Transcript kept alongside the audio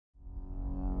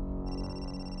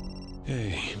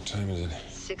Hey, what time is it?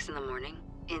 6 in the morning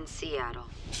in Seattle.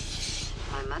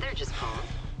 My mother just called.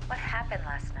 What happened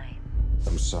last night?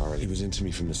 I'm sorry. He was into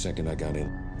me from the second I got in.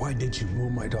 Why did you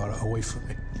move my daughter away from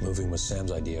me? Moving was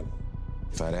Sam's idea.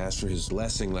 If I'd asked for his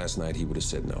blessing last night, he would have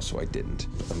said no, so I didn't.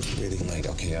 I'm really late.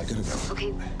 Okay, I gotta go.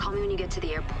 Okay, call me when you get to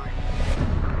the airport.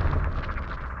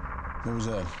 What was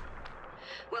that?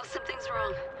 Will, something's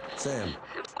wrong. Sam.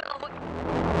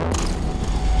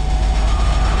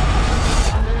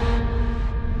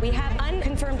 We have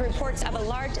unconfirmed reports of a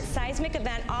large seismic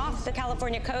event off the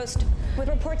California coast, with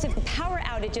reports of power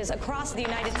outages across the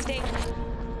United States.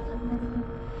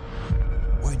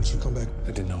 Why didn't you come back?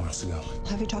 I didn't know where else to go.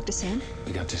 Have you talked to Sam?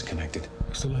 We got disconnected.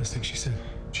 What's the last thing she said?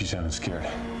 She sounded scared.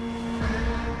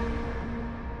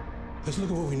 Let's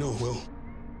look at what we know, Will.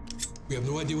 We have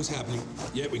no idea what's happening.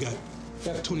 Yet we got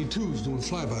F-22s doing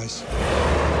flybys.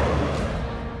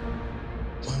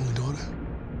 My only daughter,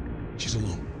 she's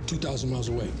alone, 2,000 miles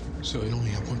away. So I only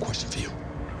have one question for you.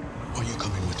 Are you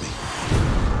coming with me?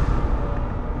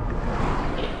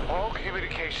 All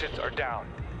communications are down.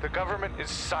 The government is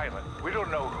silent. We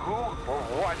don't know who or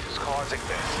what is causing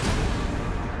this.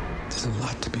 There's a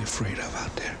lot to be afraid of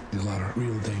out there. There's a lot of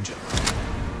real danger.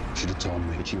 Should have told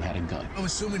me that you had a gun. I'm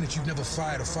assuming that you've never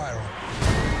fired a firearm.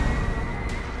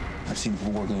 I've seen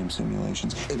war game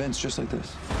simulations, events just like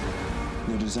this.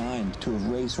 They're designed to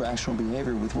erase rational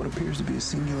behavior with what appears to be a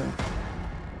singular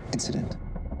incident.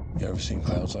 You ever seen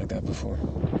clouds like that before?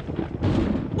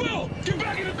 Will, get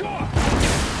back in the car! I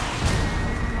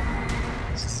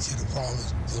need you to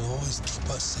promise you'll always keep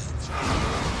us safe.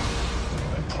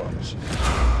 I promise.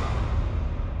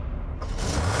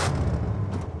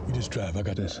 You just drive, I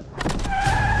got this. 1,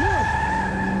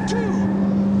 2,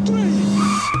 3!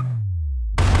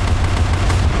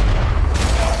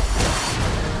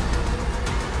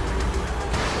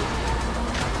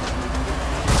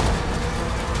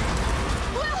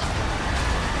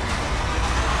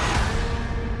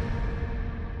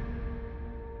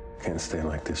 Can't stay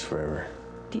like this forever.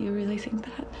 Do you really think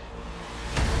that?